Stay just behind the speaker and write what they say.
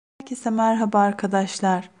Herkese merhaba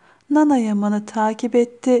arkadaşlar. Nana Yaman'ı takip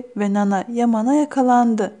etti ve Nana Yaman'a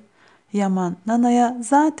yakalandı. Yaman Nana'ya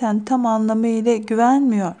zaten tam anlamıyla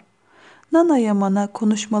güvenmiyor. Nana Yaman'a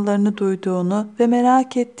konuşmalarını duyduğunu ve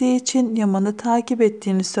merak ettiği için Yaman'ı takip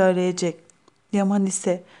ettiğini söyleyecek. Yaman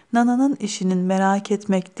ise Nana'nın işinin merak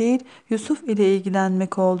etmek değil, Yusuf ile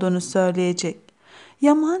ilgilenmek olduğunu söyleyecek.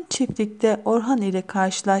 Yaman çiftlikte Orhan ile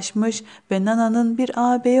karşılaşmış ve Nana'nın bir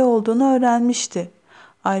ağabeyi olduğunu öğrenmişti.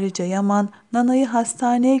 Ayrıca Yaman Nana'yı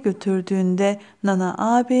hastaneye götürdüğünde Nana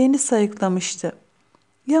ağabeyini sayıklamıştı.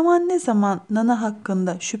 Yaman ne zaman Nana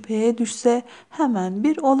hakkında şüpheye düşse hemen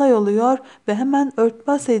bir olay oluyor ve hemen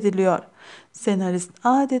örtbas ediliyor. Senarist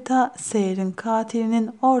adeta Seher'in katilinin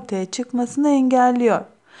ortaya çıkmasını engelliyor.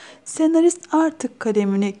 Senarist artık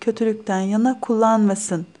kalemini kötülükten yana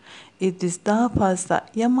kullanmasın. İdris daha fazla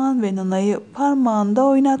Yaman ve Nana'yı parmağında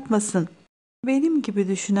oynatmasın. Benim gibi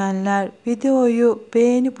düşünenler videoyu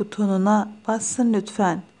beğeni butonuna bassın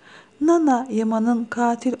lütfen. Nana Yaman'ın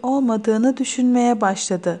katil olmadığını düşünmeye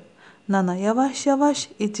başladı. Nana yavaş yavaş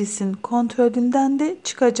İdris'in kontrolünden de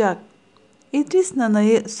çıkacak. İdris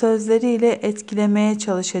Nana'yı sözleriyle etkilemeye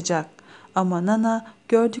çalışacak. Ama Nana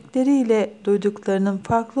gördükleriyle duyduklarının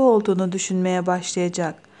farklı olduğunu düşünmeye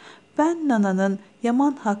başlayacak. Ben Nana'nın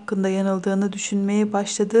Yaman hakkında yanıldığını düşünmeye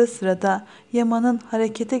başladığı sırada Yaman'ın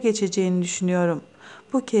harekete geçeceğini düşünüyorum.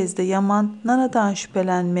 Bu kez de Yaman Nana'dan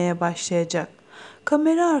şüphelenmeye başlayacak.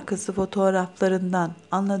 Kamera arkası fotoğraflarından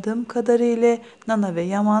anladığım kadarıyla Nana ve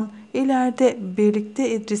Yaman ileride birlikte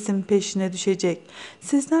İdris'in peşine düşecek.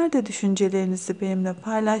 Sizler de düşüncelerinizi benimle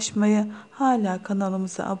paylaşmayı, hala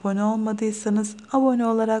kanalımıza abone olmadıysanız abone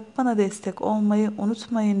olarak bana destek olmayı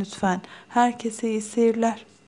unutmayın lütfen. Herkese iyi seyirler.